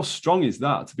 how strong is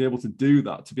that to be able to do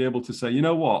that, to be able to say, you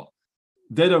know what,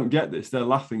 they don't get this. They're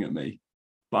laughing at me,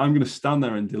 but I'm going to stand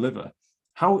there and deliver.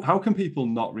 How can people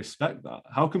not respect that?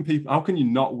 How can you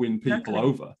not win people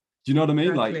over? Do you know what I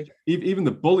mean? Like even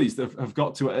the bullies that have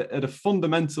got to, at a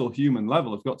fundamental human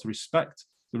level, have got to respect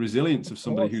the resilience of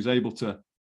somebody who's able to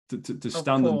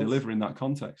stand and deliver in that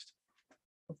context.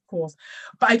 Of course.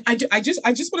 But I just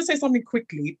want to say something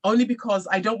quickly, only because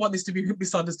I don't want this to be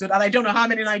misunderstood. And I don't know how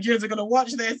many Nigerians are going to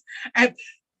watch this. And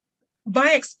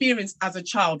my experience as a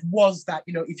child was that,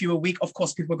 you know, if you were weak, of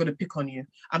course, people are going to pick on you.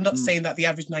 I'm not saying that the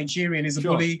average Nigerian is a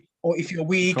bully, or if you're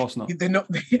weak, of course not. They're not,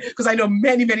 because I know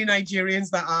many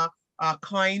Nigerians that are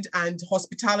kind, and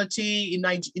hospitality in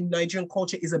Nigerian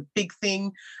culture is a big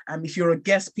thing. If you're a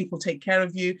guest, people take care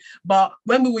of you. But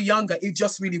when we were younger, it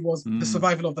just really was the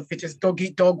survival of the fittest, dog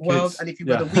eat dog world. And if you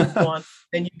were the weak one,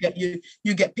 then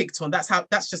you get picked on.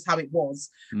 That's just how it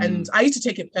was. And I used to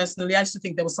take it personally. I used to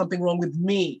think there was something wrong with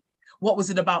me. What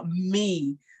was it about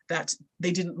me that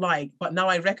they didn't like? But now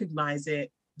I recognize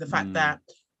it, the fact that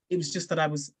it was just that I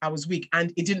was weak,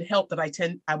 and it didn't help that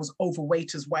I was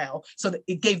overweight as well. So that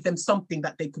it gave them something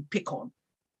that they could pick on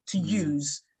to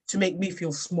use to make me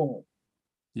feel small.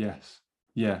 Yes.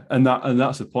 Yeah. And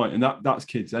that's the point. And that's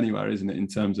kids anywhere, isn't it? In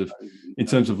terms of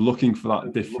looking for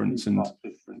that difference. And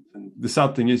the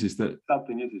sad thing is that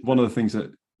one of the things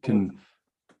that can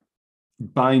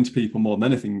bind people more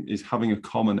than anything is having a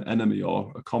common enemy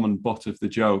or a common butt of the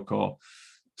joke or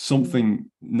something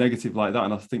negative like that.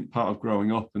 And I think part of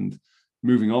growing up and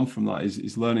moving on from that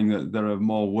is learning that there are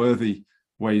more worthy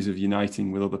ways of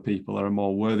uniting with other people. There are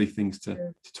more worthy things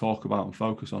to talk about and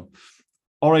focus on.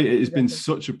 Ore, it has been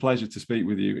such a pleasure to speak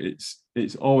with you.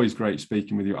 It's always great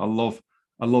speaking with you. I love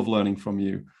learning from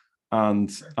you,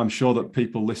 and I'm sure that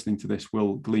people listening to this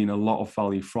will glean a lot of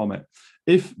value from it.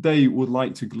 If they would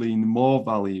like to glean more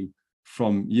value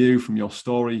from you, from your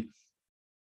story,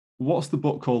 what's the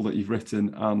book called that you've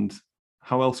written, and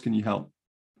how else can you help?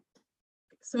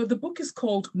 So the book is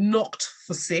called Knocked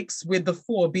for Six, with the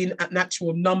 4 being an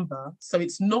actual number. So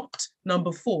it's knocked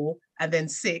number 4 and then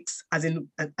 6 as in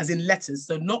letters.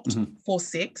 So Knocked for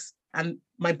 6, and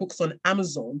my book's on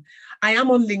Amazon. I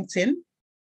am on LinkedIn.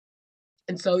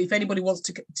 And so if anybody wants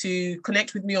to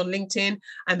connect with me on LinkedIn,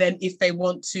 and then if they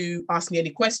want to ask me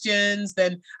any questions,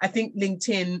 then I think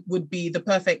LinkedIn would be the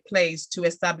perfect place to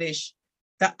establish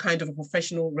that kind of a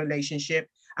professional relationship.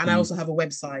 And I also have a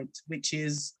website, which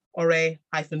is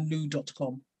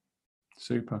ore-lu.com.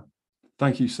 Super.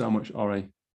 Thank you so much, Ore.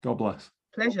 God bless.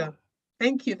 Pleasure.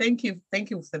 Thank you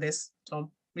for this,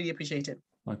 Tom. Really appreciate it.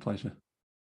 My pleasure.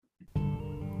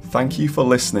 Thank you for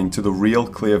listening to the Real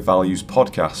Clear Values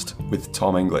podcast with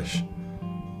Tom English.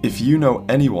 If you know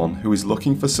anyone who is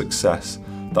looking for success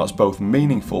that's both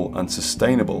meaningful and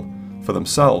sustainable for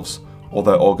themselves or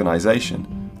their organisation,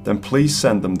 then please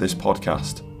send them this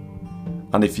podcast.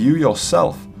 And if you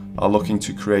yourself are looking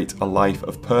to create a life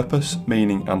of purpose,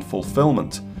 meaning and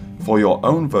fulfillment for your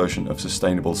own version of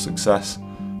sustainable success,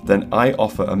 then I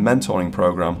offer a mentoring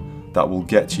program that will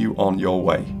get you on your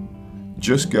way.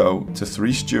 Just go to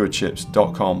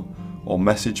 3stewardships.com or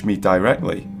message me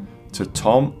directly to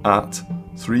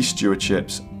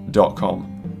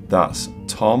tom@3stewardships.com. That's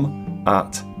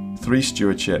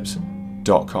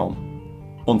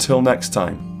tom@3stewardships.com. Until next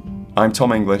time, I'm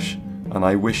Tom English, and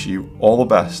I wish you all the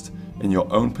best in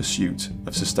your own pursuit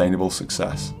of sustainable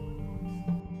success.